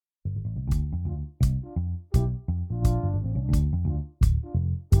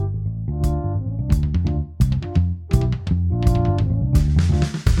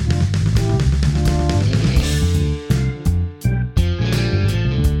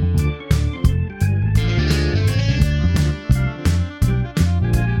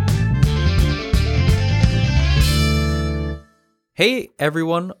Hey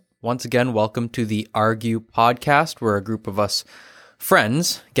everyone, once again, welcome to the Argue podcast, where a group of us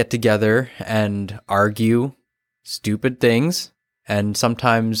friends get together and argue stupid things and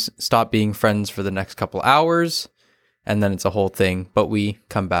sometimes stop being friends for the next couple hours, and then it's a whole thing, but we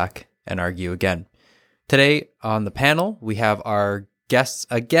come back and argue again. Today on the panel, we have our guests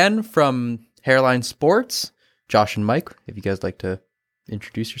again from Hairline Sports, Josh and Mike, if you guys like to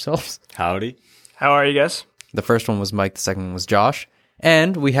introduce yourselves. Howdy. How are you guys? The first one was Mike, the second one was Josh.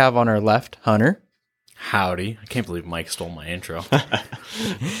 And we have on our left, Hunter. Howdy. I can't believe Mike stole my intro.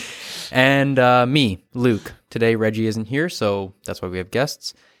 And me, Luke. Today, Reggie isn't here, so that's why we have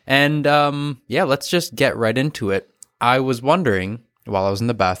guests. And let's just get right into it. I was wondering, while I was in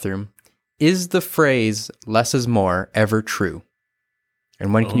the bathroom, is the phrase less is more ever true?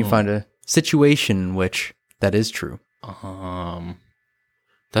 And when can you find a situation in which that is true?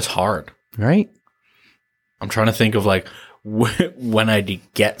 That's hard. Right? I'm trying to think of like when I'd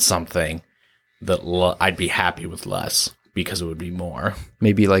get something that I'd be happy with less because it would be more.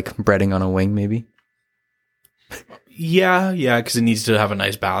 Maybe like breading on a wing, maybe? Yeah, because it needs to have a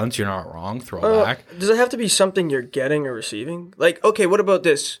nice balance. You're not wrong. Throw it back. Does it have to be something you're getting or receiving? Like, okay, what about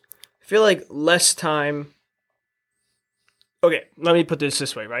this? I feel like less time. Okay, let me put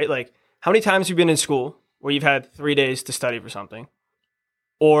this way, right? Like, how many times have you been in school where you've had 3 days to study for something?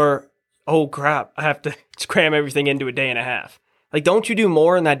 Or, oh crap, I have to cram everything into a day and a half. Like, don't you do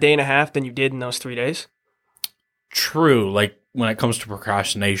more in that day and a half than you did in those 3 days? True. Like when it comes to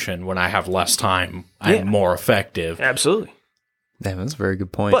procrastination, when I have less time, I'm more effective. Absolutely. Damn, that's a very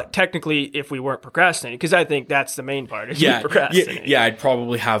good point. But technically, if we weren't procrastinating, because I think that's the main part, is procrastinating. Yeah, I'd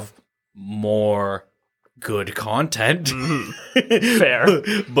probably have more good content. Fair.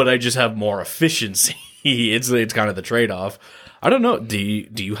 But I just have more efficiency. It's kind of the trade-off. I don't know. Do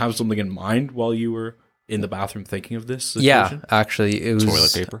you have something in mind while you were in the bathroom thinking of this situation? Yeah, actually, it was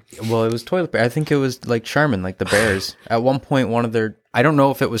toilet paper. Well, it was toilet paper. I think it was like Charmin, like the Bears. At one point, one of their, I don't know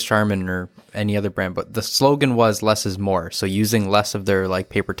if it was Charmin or any other brand, but the slogan was "less is more." So using less of their like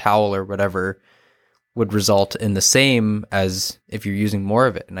paper towel or whatever would result in the same as if you're using more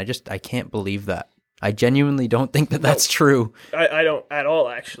of it. And I can't believe that. I genuinely don't think that that's true. I don't at all,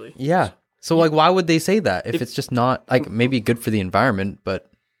 actually. Yeah. So like, why would they say that if it's just not like maybe good for the environment, but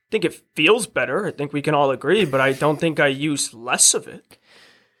I think it feels better. I think we can all agree, but I don't think I use less of it.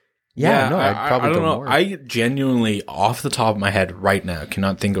 no, I'd probably I don't go know. more. I genuinely, off the top of my head right now,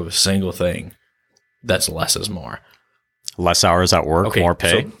 cannot think of a single thing that's less is more. Less hours at work, more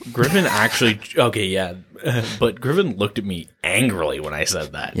pay. So Griffin actually, but Griffin looked at me angrily when I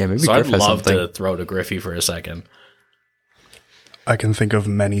said that. Yeah, maybe so Griff I'd has love something. to throw to Griffey for a second. I can think of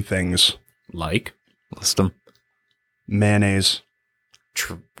many things. Like? List them. Mayonnaise,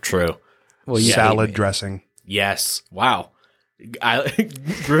 True. Well, you hate salad me. dressing. Yes. Wow.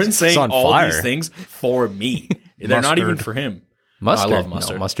 Griffin's saying on all fire. these things for me. They're not even Mustard. for him. Mustard. I love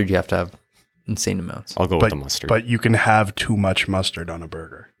mustard. No, mustard you have to have insane amounts. I'll go with the mustard. But you can have too much mustard on a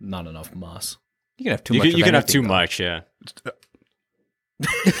burger. Not enough muss. You can have too you much. can, you of can have anything, too though. much, yeah.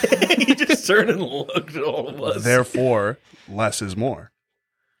 He just turned and looked at all of us. Therefore, less is more.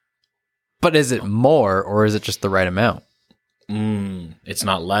 But is it more or is it just the right amount? It's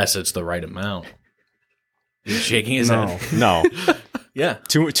not less, it's the right amount. He's shaking his No. head. No. Yeah.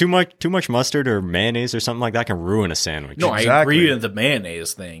 too much mustard or mayonnaise or something like that can ruin a sandwich. No, I Exactly. agree with the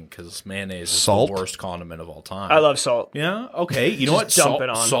mayonnaise thing because mayonnaise is Salt? the worst condiment of all time. I love salt. Yeah, okay. You know what? Just dump Salt, it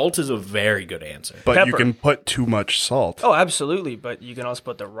on. salt is a very good answer. But you Pepper. can put too much salt. Oh, absolutely, but you can also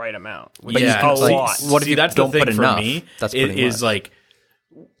put the right amount. We use yeah, a like, lot. What if you that's don't the thing put for enough? me. That's It putting is less.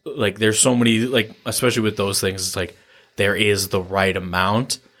 like there's so many like especially with those things. It's like there is the right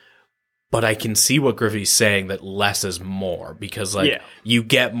amount, but I can see what Griffey's saying that less is more because like you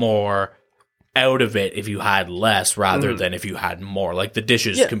get more out of it if you had less rather than if you had more. Like the dish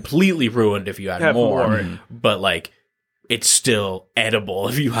is completely ruined if you had Have more, more. but like it's still edible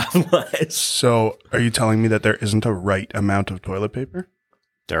if you have less. So, are you telling me that there isn't a right amount of toilet paper?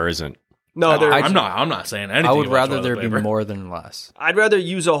 There isn't. No, there, I'm not saying anything. I would about rather toilet there paper. be more than less. I'd rather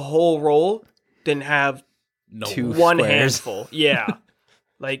use a whole roll than have No. Two one squares. handful. Yeah.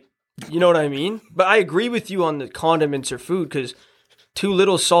 Like, you know what I mean? But I agree with you on the condiments or food because too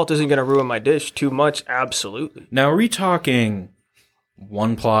little salt isn't going to ruin my dish. Too much, absolutely. Now, are we talking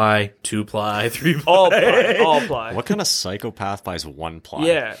 1 ply, 2 ply, 3 ply? All ply. What kind of psychopath buys one ply?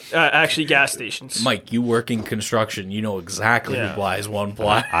 Yeah, actually gas stations. Mike, you work in construction. You know exactly Yeah. who plies 1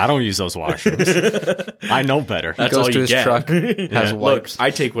 ply. I don't use those washrooms. I know better. That's Goes all to you his get. truck, has Look, wipes. I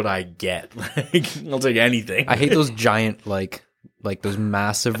take what I get. Like, I'll take anything. I hate those giant like like those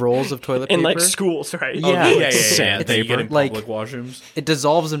massive rolls of toilet paper. In like schools, right? Yeah, yeah. It's That you get in like- public washrooms. it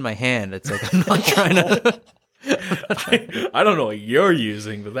dissolves in my hand. It's like I'm not trying to. I don't know what you're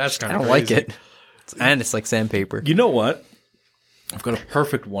using, but that's kind I of don't like it. And it's like sandpaper. You know what? I've got a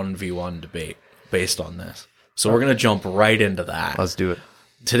perfect 1v1 debate based on this. So we're going to jump right into that. Let's do it.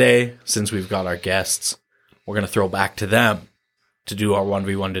 Today, since we've got our guests, we're going to throw back to them to do our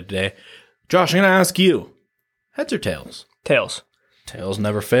 1v1 today. Josh, I'm going to ask you, heads or tails? Tails. Tails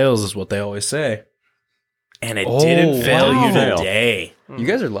never fails is what they always say. And it didn't fail wow. you today. You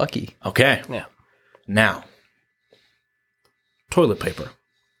guys are lucky. Okay. Yeah. Now, toilet paper.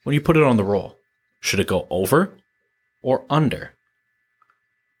 When you put it on the roll, should it go over or under?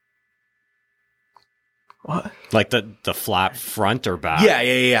 What? Like the flap front or back?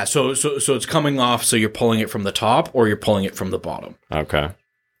 Yeah. So it's coming off, so you're pulling it from the top or you're pulling it from the bottom. Okay.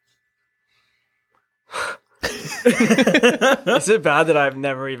 Is it bad that I've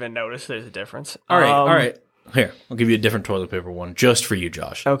never even noticed there's a difference? All right. Here, I'll give you a different toilet paper one just for you,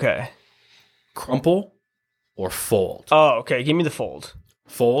 Josh. Okay. Crumple or fold? Oh, okay. Give me the fold.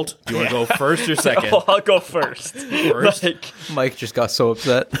 Fold? Do you want to go first or second? Oh, I'll go first. First? Like, Mike just got so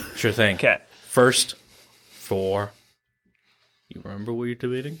upset. Sure thing. okay. First, for... You remember what you're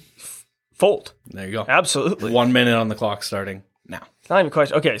debating? Fold. There you go. Absolutely. 1 minute on the clock starting now. It's not even a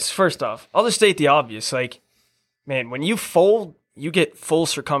question. Okay, so first off, I'll just state the obvious. Like, man, when you fold, you get full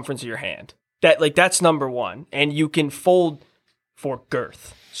circumference of your hand. That's number one. And you can fold for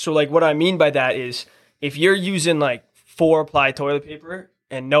girth. So, like, what I mean by that is if you're using, like, 4-ply toilet paper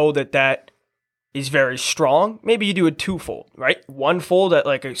and know that is very strong, maybe you do a 2-fold, right? 1 fold at,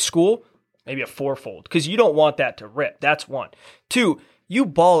 like, a school, maybe a 4-fold, because you don't want that to rip. That's 1. 2, you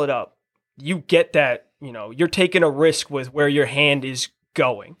ball it up. You get that, you're taking a risk with where your hand is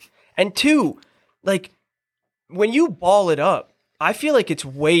going. And 2, like, when you ball it up, I feel like it's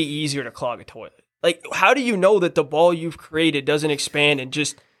way easier to clog a toilet. Like, how do you know that the ball you've created doesn't expand and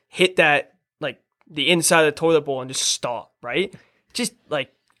just hit that, like, the inside of the toilet bowl and just stop, right? Just,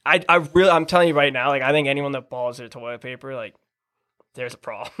 like, I'm telling you right now, like, I think anyone that balls their toilet paper, like, there's a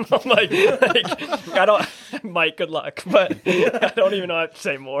problem. I don't, Mike, good luck, but I don't even know how to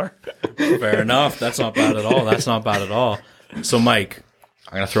say more. Fair enough. That's not bad at all. So, Mike,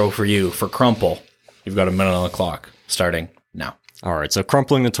 I'm going to throw for you. For crumple, you've got 1 minute on the clock starting now. All right. So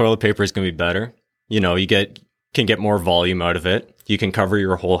crumpling the toilet paper is going to be better. You can get more volume out of it. You can cover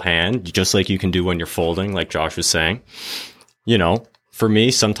your whole hand just like you can do when you're folding, like Josh was saying. For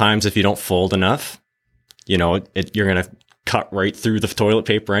me, sometimes if you don't fold enough, you're going to cut right through the toilet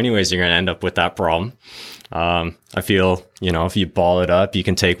paper anyways. You're going to end up with that problem. I feel, if you ball it up, you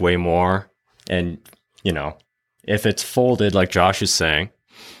can take way more. And, if it's folded, like Josh is saying,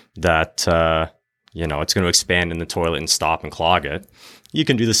 that, it's going to expand in the toilet and stop and clog it. You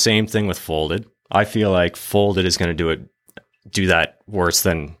can do the same thing with folded. I feel like folded is going to do that worse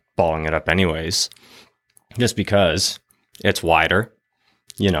than balling it up anyways, just because it's wider.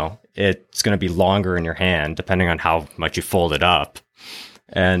 It's going to be longer in your hand depending on how much you fold it up.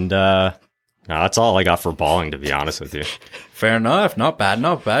 And that's all I got for balling, to be honest with you. Fair enough. Not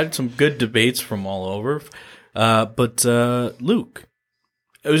bad. Some good debates from all over. But Luke,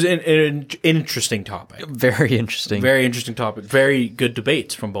 it was an interesting topic. Very interesting. Very interesting topic. Very good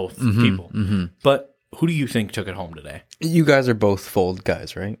debates from both people. Mm-hmm. But who do you think took it home today? You guys are both fold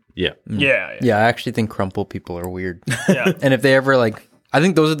guys, right? Yeah. Yeah. Yeah, I actually think crumple people are weird. Yeah. And if they ever I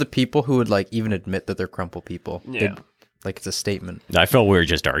think those are the people who would even admit that they're crumple people. Yeah. It's a statement. I felt we were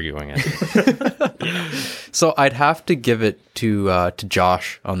just arguing it. So I'd have to give it to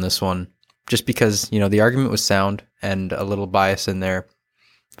Josh on this one, just because the argument was sound and a little bias in there.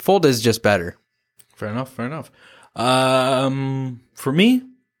 Fold is just better. Fair enough. For me,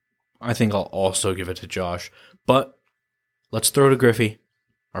 I think I'll also give it to Josh. But let's throw to Griffey,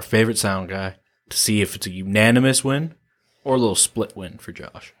 our favorite sound guy, to see if it's a unanimous win or a little split win for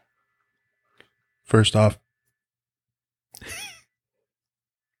Josh. First off,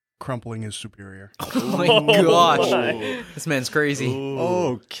 crumpling is superior. Oh my gosh. my. This man's crazy.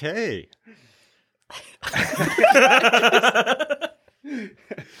 Okay.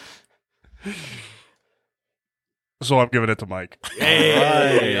 So I'm giving it to Mike.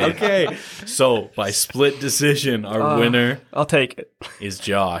 Hey, okay. So by split decision, our winner I'll take it. is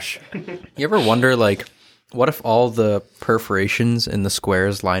Josh. You ever wonder, what if all the perforations in the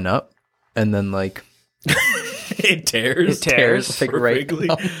squares line up and then, It tears. right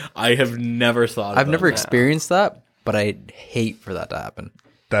I have never thought. I've about never that. experienced that, but I'd hate for that to happen.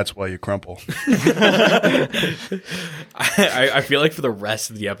 That's why you crumple. I feel like for the rest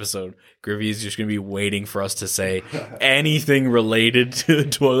of the episode, Griffey is just going to be waiting for us to say anything related to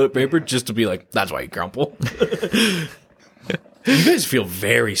toilet paper just to be like, that's why you crumple. You guys feel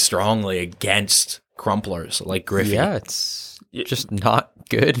very strongly against crumplers like Griffey. Yeah, it's just not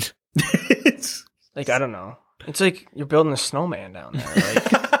good. Like, I don't know. It's like you're building a snowman down there.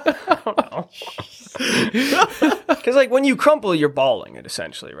 Like, I don't know. Because, like, when you crumple, you're balling it,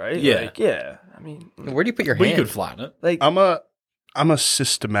 essentially, right? Yeah. Like, yeah. I mean, Where do you put your But hand? you could flatten it. like, I'm a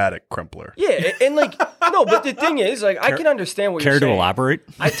systematic crumpler. yeah. And, like, no, but the thing is, like, I can understand what Care you're to saying. elaborate?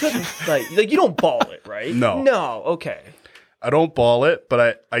 I took, like, you don't ball it, right? No. No, okay. I don't ball it,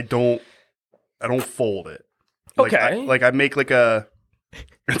 but I don't fold it. Like, Okay. I make like a.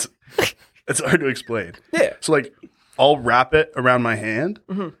 It's hard to explain. Yeah. So like, I'll wrap it around my hand,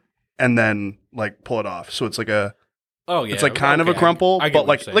 Mhm. and then like pull it off. So it's like a. Oh, yeah. It's like kind of a crumple, I get but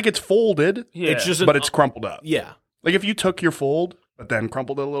what you're saying. like it's folded, Yeah. It's just but it's crumpled up. yeah. Like if you took your fold, but then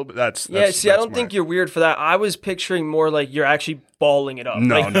crumpled it a little bit. That's Yeah, see, I that's don't think you're weird for that. I was picturing more like you're actually balling it up.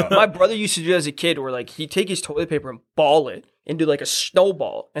 No, like, no. My brother used to do it as a kid where like he'd take his toilet paper and ball it into like a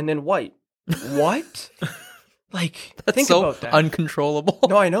snowball and then wipe. What? Like, That's think so about that. uncontrollable.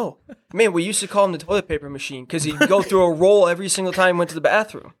 No, I know. Man, we used to call him the toilet paper machine because he'd go through a roll every single time he went to the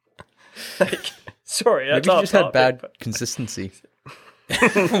bathroom. Like, sorry, that's Maybe you off just had topic, bad but- consistency.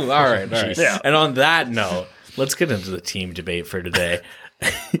 All right. Yeah. And on that note, let's get into the team debate for today.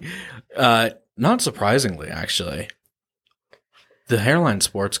 Not surprisingly, actually, the Hairline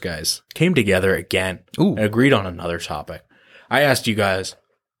Sports guys came together again Ooh. and agreed on another topic. I asked you guys,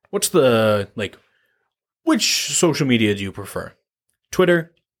 what's the, like, which social media do you prefer?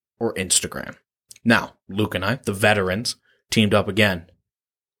 Twitter or Instagram? Now, Luke and I, the veterans, teamed up again.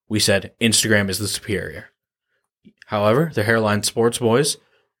 We said Instagram is the superior. However, the Hairline Sports boys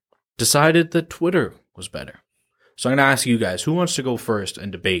decided that Twitter was better. So I'm going to ask you guys, who wants to go first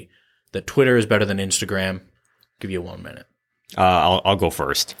and debate that Twitter is better than Instagram? Give you 1 minute. I'll go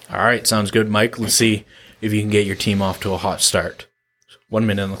first. All right, sounds good, Mike. Let's see if you can get your team off to a hot start. 1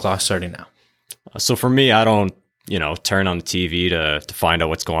 minute on the clock starting now. So for me, I don't, turn on the TV to find out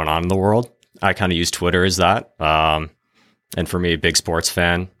what's going on in the world. I kind of use Twitter as that. And for me, big sports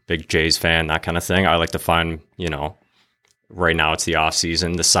fan, big Jays fan, that kind of thing. I like to find, right now it's the off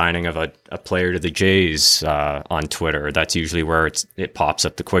season, the signing of a player to the Jays on Twitter. That's usually where it pops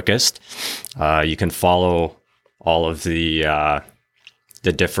up the quickest. You can follow all of the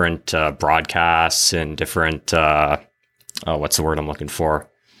different broadcasts and different what's the word I'm looking for?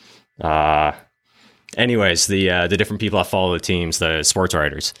 Anyways, the different people that follow the teams, the sports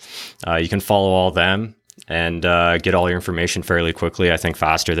writers, you can follow all them and get all your information fairly quickly. I think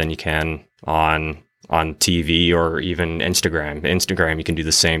faster than you can on TV or even Instagram. Instagram, you can do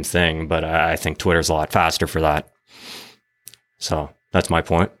the same thing, but I think Twitter's a lot faster for that. So that's my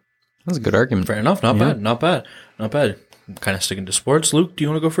point. That's a good argument. Fair enough. Not bad. Not bad. Not bad. I'm kind of sticking to sports. Luke, do you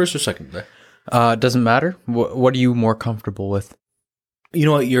want to go first or second today? Doesn't matter. What are you more comfortable with? You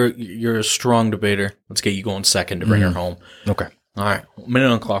know what? You're a strong debater. Let's get you going second to bring her home. Okay. All right. Minute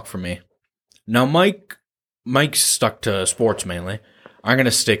on the clock for me. Now, Mike's stuck to sports mainly. I'm going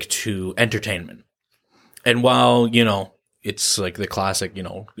to stick to entertainment. And while, it's like the classic,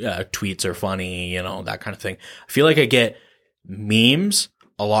 tweets are funny, that kind of thing. I feel like I get memes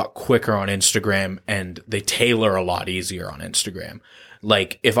a lot quicker on Instagram and they tailor a lot easier on Instagram.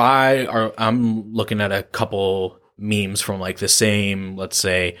 Like if I'm looking at a couple memes from like the same, let's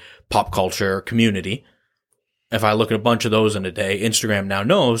say, pop culture community. If I look at a bunch of those in a day, Instagram now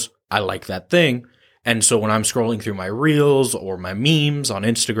knows I like that thing. And so when I'm scrolling through my reels or my memes on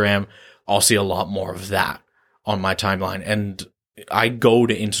Instagram, I'll see a lot more of that on my timeline. And I go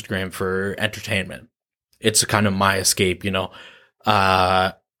to Instagram for entertainment. It's kind of my escape,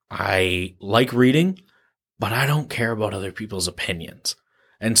 I like reading, but I don't care about other people's opinions.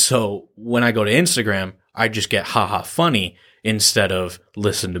 And so when I go to Instagram, I just get haha funny instead of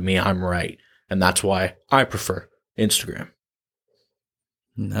listen to me, I'm right. And that's why I prefer Instagram.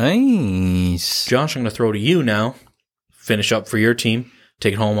 Nice. Josh, I'm going to throw to you now. Finish up for your team.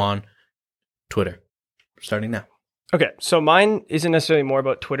 Take it home on Twitter. Starting now. Okay, so mine isn't necessarily more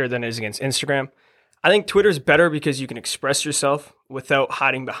about Twitter than it is against Instagram. I think Twitter's better because you can express yourself without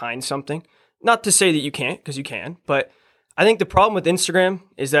hiding behind something. Not to say that you can't, because you can, but I think the problem with Instagram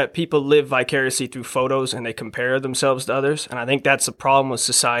is that people live vicariously through photos and they compare themselves to others. And I think that's the problem with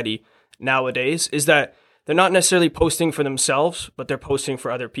society nowadays, is that they're not necessarily posting for themselves, but they're posting for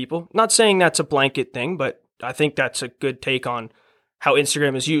other people. Not saying that's a blanket thing, but I think that's a good take on how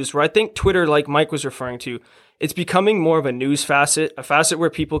Instagram is used. Where I think Twitter, like Mike was referring to, it's becoming more of a news facet, a facet where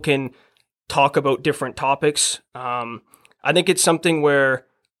people can talk about different topics. I think it's something where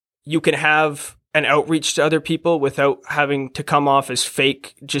you can have an outreach to other people without having to come off as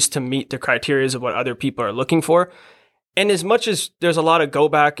fake just to meet the criteria of what other people are looking for. And as much as there's a lot of go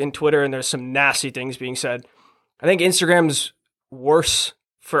back in Twitter and there's some nasty things being said, I think Instagram's worse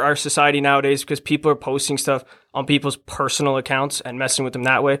for our society nowadays because people are posting stuff on people's personal accounts and messing with them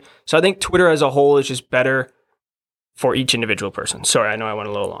that way. So I think Twitter as a whole is just better for each individual person. Sorry, I know I went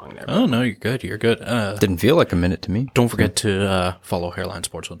a little long there. Oh, no, you're good. You're good. Didn't feel like a minute to me. Don't forget to follow Hairline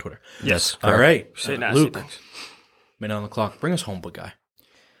Sports on Twitter. Yes. All right. Say nasty Luke, things. minute on the clock. Bring us home, big guy.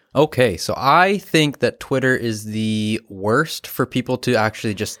 Okay, so I think that Twitter is the worst for people to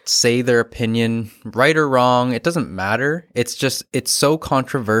actually just say their opinion, right or wrong. It doesn't matter. It's so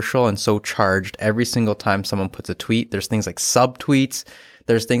controversial and so charged every single time someone puts a tweet. There's things like subtweets.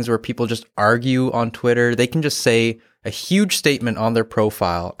 There's things where people just argue on Twitter. They can just say a huge statement on their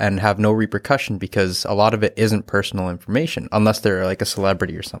profile and have no repercussion because a lot of it isn't personal information unless they're like a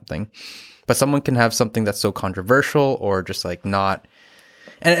celebrity or something. But someone can have something that's so controversial or just like not.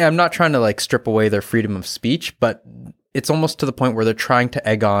 And I'm not trying to like strip away their freedom of speech, but it's almost to the point where they're trying to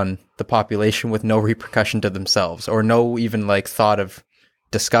egg on the population with no repercussion to themselves or no even like thought of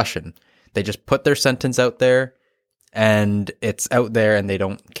discussion. They just put their sentence out there and it's out there and they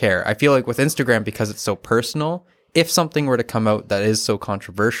don't care. I feel like with Instagram, because it's so personal, if something were to come out that is so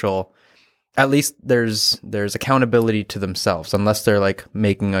controversial, at least there's accountability to themselves, unless they're like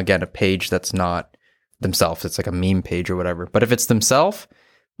making, again, a page that's not themselves. It's like a meme page or whatever. But if it's themselves,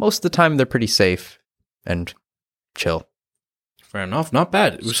 most of the time they're pretty safe and chill. Fair enough. Not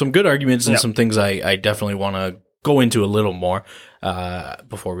bad. Some good arguments and some things I definitely want to go into a little more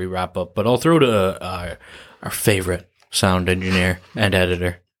before we wrap up. But I'll throw to our favorite sound engineer and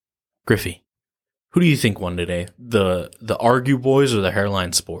editor, Griffey. Who do you think won today? The Argue Boys or the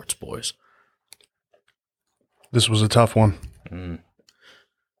Hairline Sports Boys? This was a tough one.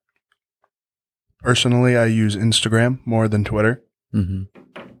 Personally, I use Instagram more than Twitter. Mm-hmm.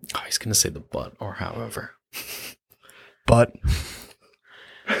 Oh, he's going to say the but or however. But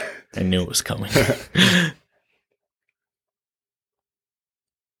I knew it was coming.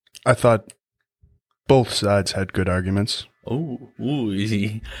 I thought both sides had good arguments. Ooh,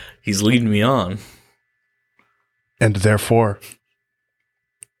 he's leading me on. And therefore,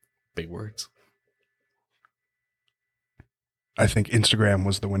 Big words. I think Instagram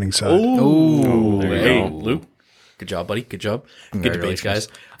was the winning side. Ooh, there you hey, go. Luke. Good job, buddy. Good job. Good debates, guys.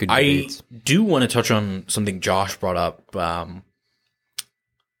 Good debates. I do want to touch on something Josh brought up,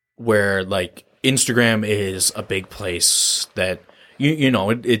 where like Instagram is a big place that you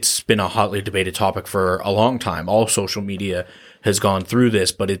know it's been a hotly debated topic for a long time. All social media has gone through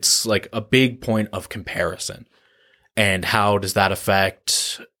this, but it's like a big point of comparison. And how does that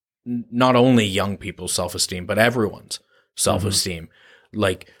affect not only young people's self-esteem, but everyone's self-esteem?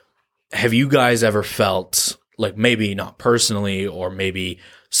 Like, have you guys ever felt like, maybe not personally, or maybe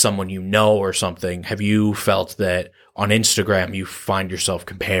someone you know or something, have you felt that on Instagram you find yourself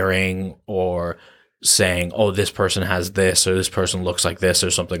comparing or saying, oh, this person has this or this person looks like this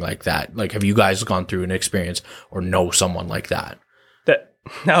or something like that? Like, have you guys gone through an experience or know someone like that?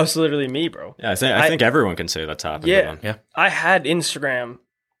 That was literally me, bro. Yeah, I think everyone can say that's happened to Yeah, them. Yeah. I had Instagram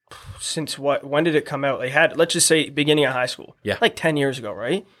since when did it come out? Let's just say beginning of high school. Yeah. Like 10 years ago,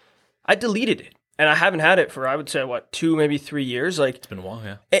 right? I deleted it. And I haven't had it for, I would say, 2, maybe 3 years. Like, It's been a while,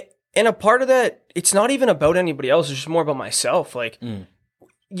 yeah. and a part of that, it's not even about anybody else. It's just more about myself. Like,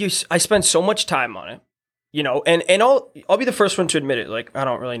 I spend so much time on it, you know, and I'll be the first one to admit it. Like, I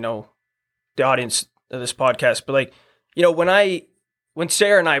don't really know the audience of this podcast, but like, you know, when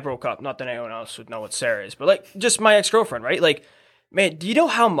Sarah and I broke up, not that anyone else would know what Sarah is, but like just my ex-girlfriend, right? Like, man, do you know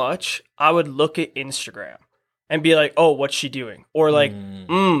how much I would look at Instagram and be like, oh, what's she doing? Or like,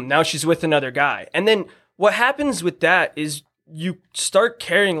 now she's with another guy. And then what happens with that is you start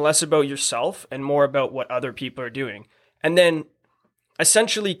caring less about yourself and more about what other people are doing. And then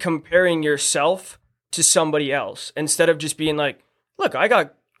essentially comparing yourself to somebody else instead of just being like, look, I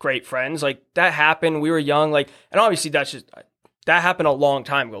got great friends. Like, that happened. We were young. Like, and obviously that happened a long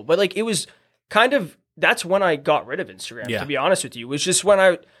time ago. But like, it was kind of, that's when I got rid of Instagram, to be honest with you. It was just when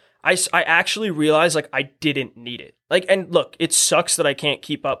I actually realized like I didn't need it. Like, and look, it sucks that I can't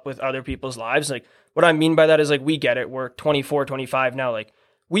keep up with other people's lives. Like, what I mean by that is like, we get it. We're 24, 25 now. Like,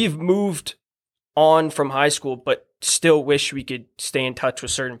 we've moved on from high school, but still wish we could stay in touch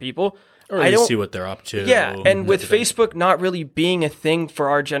with certain people. Or at least see what they're up to. Yeah, and with everything. Facebook not really being a thing for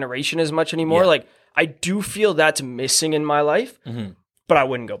our generation as much anymore, like, I do feel that's missing in my life, but I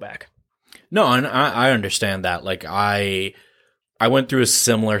wouldn't go back. No, and I understand that. Like I went through a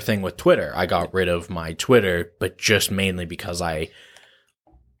similar thing with Twitter. I got rid of my Twitter, but just mainly because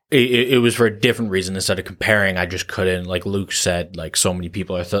it was for a different reason. Instead of comparing, I just couldn't, like Luke said, like so many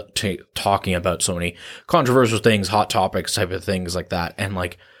people are talking about so many controversial things, hot topics type of things like that. And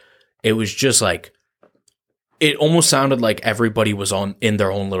like, it was just like, it almost sounded like everybody was in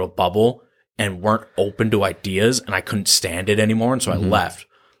their own little bubble and weren't open to ideas, and I couldn't stand it anymore. And so I left.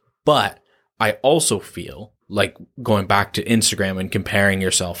 But I also feel like going back to Instagram and comparing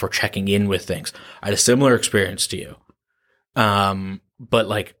yourself or checking in with things. I had a similar experience to you. But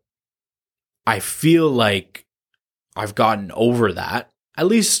like, I feel like I've gotten over that, at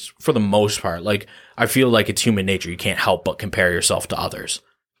least for the most part. Like, I feel like it's human nature. You can't help but compare yourself to others.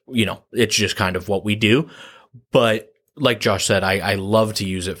 You know, it's just kind of what we do. But like Josh said, I love to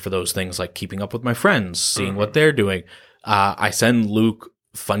use it for those things like keeping up with my friends, seeing what they're doing. I send Luke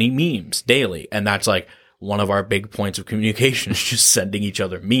funny memes daily, and that's like one of our big points of communication is just sending each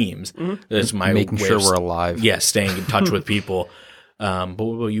other memes. It's my Making way sure of we're alive. Yeah, staying in touch with people. But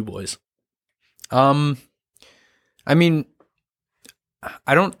what about you boys? I mean,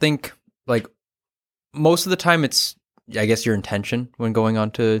 I don't think, like, most of the time it's, I guess, your intention when going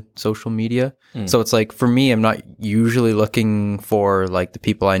onto social media. So it's like, for me, I'm not usually looking for like the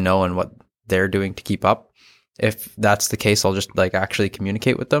people I know and what they're doing to keep up. If that's the case, I'll just like actually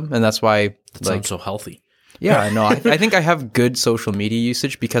communicate with them. And that's why, That sounds so healthy. yeah, I know. I think I have good social media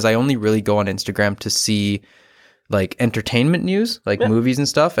usage because I only really go on Instagram to see like entertainment news, like movies and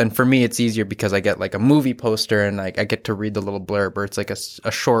stuff. And for me, it's easier because I get like a movie poster and like I get to read the little blurb, or it's like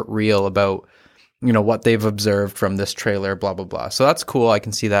a short reel about, you know, what they've observed from this trailer, blah, blah, blah. So that's cool. I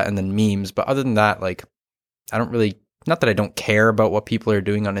can see that. And then memes. But other than that, like, I don't really, not that I don't care about what people are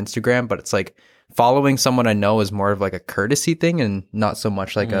doing on Instagram, but it's like following someone I know is more of like a courtesy thing and not so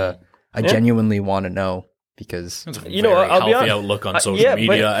much like I genuinely want to know. Because It's a You know, very I'll be healthy honest. outlook on Yeah, social but-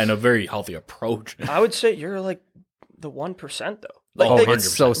 media and a very healthy approach. I would say you're like the 1% though. Like, Oh, like, 100%.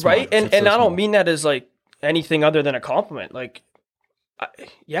 it's so small. right? And It's so and I small. don't mean that as like anything other than a compliment. Like,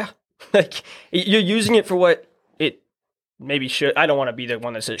 yeah, like you're using it for what it maybe should. I don't want to be the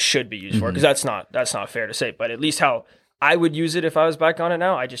one that says should be used for, because that's not fair to say. But at least how I would use it if I was back on it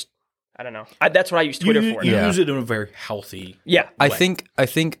now, I don't know. That's what I use Twitter for. You now. use it in a very healthy. Yeah, I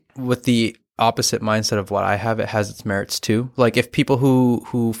think with the opposite mindset of what I have, it has its merits too. Like if people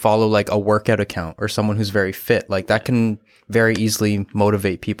who follow like a workout account or someone who's very fit, like that can very easily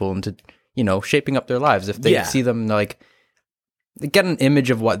motivate people into, you know, shaping up their lives. If they see them like get an image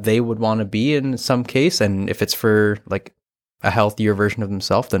of what they would want to be in some case, and if it's for like a healthier version of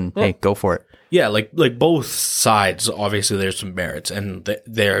themselves, then hey, go for it. Yeah, like both sides. Obviously, there's some merits, and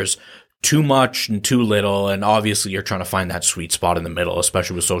there's too much and too little, and obviously, you're trying to find that sweet spot in the middle,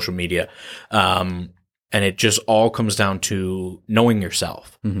 especially with social media. And it just all comes down to knowing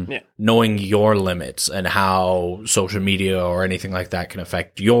yourself, knowing your limits, and how social media or anything like that can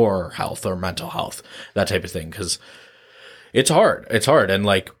affect your health or mental health, that type of thing. Because it's hard. It's hard, and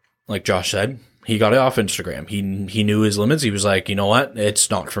like Josh said, he got it off Instagram. He knew his limits. He was like, you know what? It's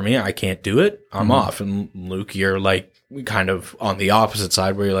not for me. I can't do it. I'm off. And Luke, you're like kind of on the opposite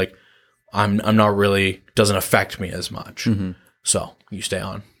side where you're like, I'm not really, doesn't affect me as much. So you stay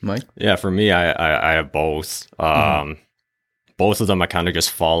on. Mike? Yeah, for me, I have both. Both of them, I kind of just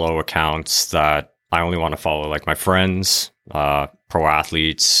follow accounts that I only want to follow, like my friends, pro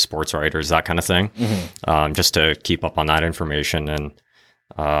athletes, sports writers, that kind of thing, just to keep up on that information. And,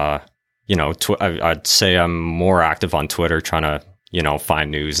 you know, I'd say I'm more active on Twitter trying to, you know,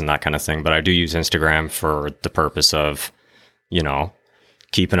 find news and that kind of thing. But I do use Instagram for the purpose of, you know,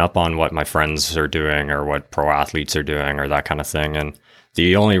 keeping up on what my friends are doing or what pro athletes are doing or that kind of thing. And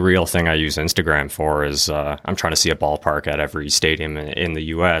the only real thing I use Instagram for is I'm trying to see a ballpark at every stadium in the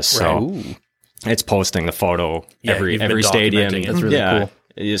US. So it's posting the photo every stadium. documenting it. That's really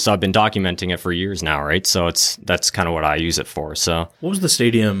cool. So I've been documenting it for years now, right? So that's kind of what I use it for. So What was the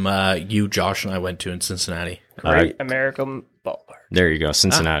stadium you, Josh, and I went to in Cincinnati? Great American ballpark. there you go,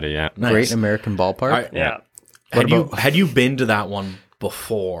 Cincinnati. Yeah. Nice. Great American ballpark. Yeah. Had you been to that one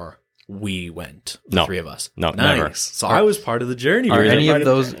before we went? The No. three of us. No, nice. never. So I was part of the journey. Are really.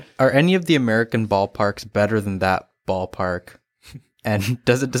 any of the American ballparks better than that ballpark? And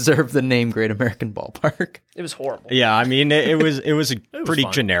does it deserve the name Great American Ballpark? It was horrible. Yeah, I mean, it was a pretty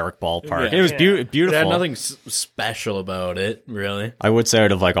fun. generic ballpark. Yeah. It was It beautiful. had nothing special about it, really. I would say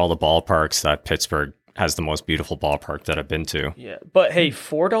out of like all the ballparks, that Pittsburgh has the most beautiful ballpark that I've been to. Yeah, but hey,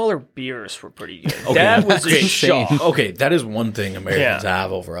 $4 beers were pretty good. That was a shock. Okay, that is one thing Americans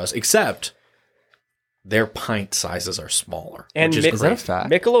have over us. Except their pint sizes are smaller. And which is Is that a great. fact?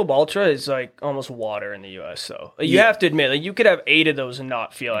 Michelob Ultra is like almost water in the U.S. So you Yeah. have to admit, like you could have 8 of those and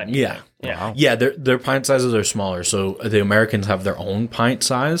not feel anything. Yeah. Yeah. Yeah, their pint sizes are smaller. So the Americans have their own pint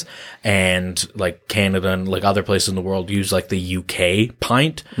size, and like Canada and like other places in the world use like the UK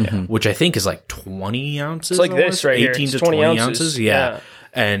pint, which I think is like 20 ounces. It's like I this wanna- right here. 18 It's to 20 20 ounces. ounces. Yeah. Yeah.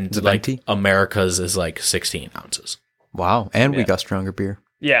 And it like venti? America's is like 16 ounces. Wow. And we got stronger beer.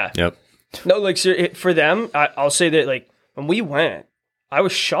 Yeah. Yep. No, like for them, I'll say that like when we went, I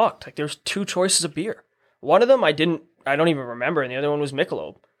was shocked. Like there's 2 choices of beer. One of them I don't even remember, and the other one was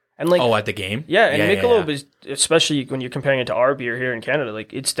Michelob. And like, Oh, at the game? yeah, and Michelob yeah. is, especially when you're comparing it to our beer here in Canada,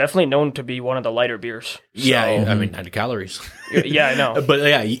 like it's definitely known to be one of the lighter beers. Yeah, So- I mean 90 calories. yeah, I know. But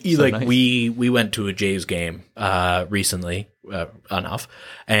yeah, like nice. we went to a Jays game recently enough,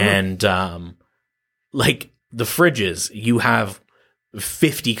 and like the fridges, you have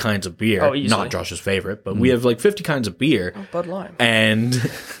 50 kinds of beer. Oh, easily. Not Josh's favorite, but we have like 50 kinds of beer, Bud Lime. and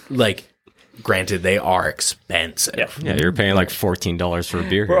like granted, they are expensive. Yeah. Yeah, you're paying like $14 for a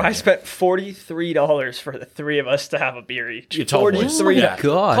beer. Bro, here. I spent $43 for the 3 of us to have a beer each. You tall boys. 43. Yeah.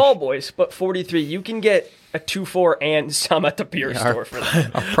 Gosh. Tall boys, but 43. You can get a 2-4 and some at the beer store for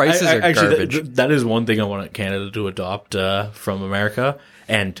that. Our prices are Actually, garbage. that is one thing I want Canada to adopt from America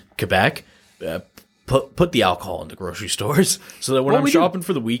and Quebec. Put the alcohol in the grocery stores so that when I'm we do. shopping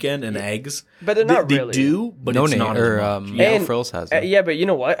for the weekend and eggs, But they're not they really. do, but No it's name not or as much. No And- Frills has it. Yeah, but you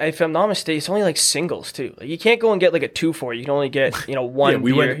know what? If I'm not mistaken, it's only like singles too. Like you can't go and get like a 2-4. You can only get one. Yeah,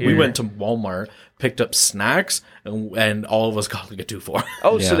 we beer went. here. We went to Walmart, picked up snacks, and all of us got like a 2-4.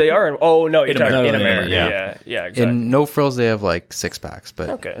 Oh, so Yeah. they are. Oh no, you're In talking in America, America. yeah. Yeah, exactly. In No Frills, they have like 6-packs,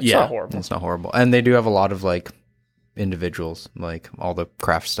 but Okay, it's Yeah. not horrible. it's not horrible. And they do have a lot of like individuals, like all the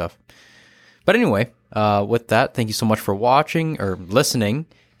craft stuff. But anyway, with that, thank you so much for watching or listening,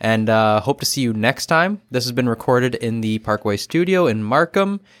 and hope to see you next time. This has been recorded in the Parkway Studio in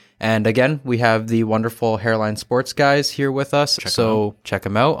Markham. And again, we have the wonderful Hairline Sports guys here with us. So check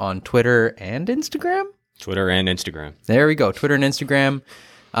them out on Twitter and Instagram. Twitter and Instagram. There we go. Twitter and Instagram.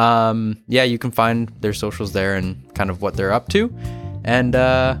 Yeah, you can find their socials there and kind of what they're up to. And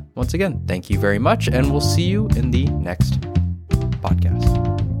once again, thank you very much. And we'll see you in the next podcast.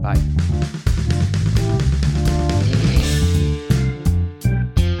 Bye.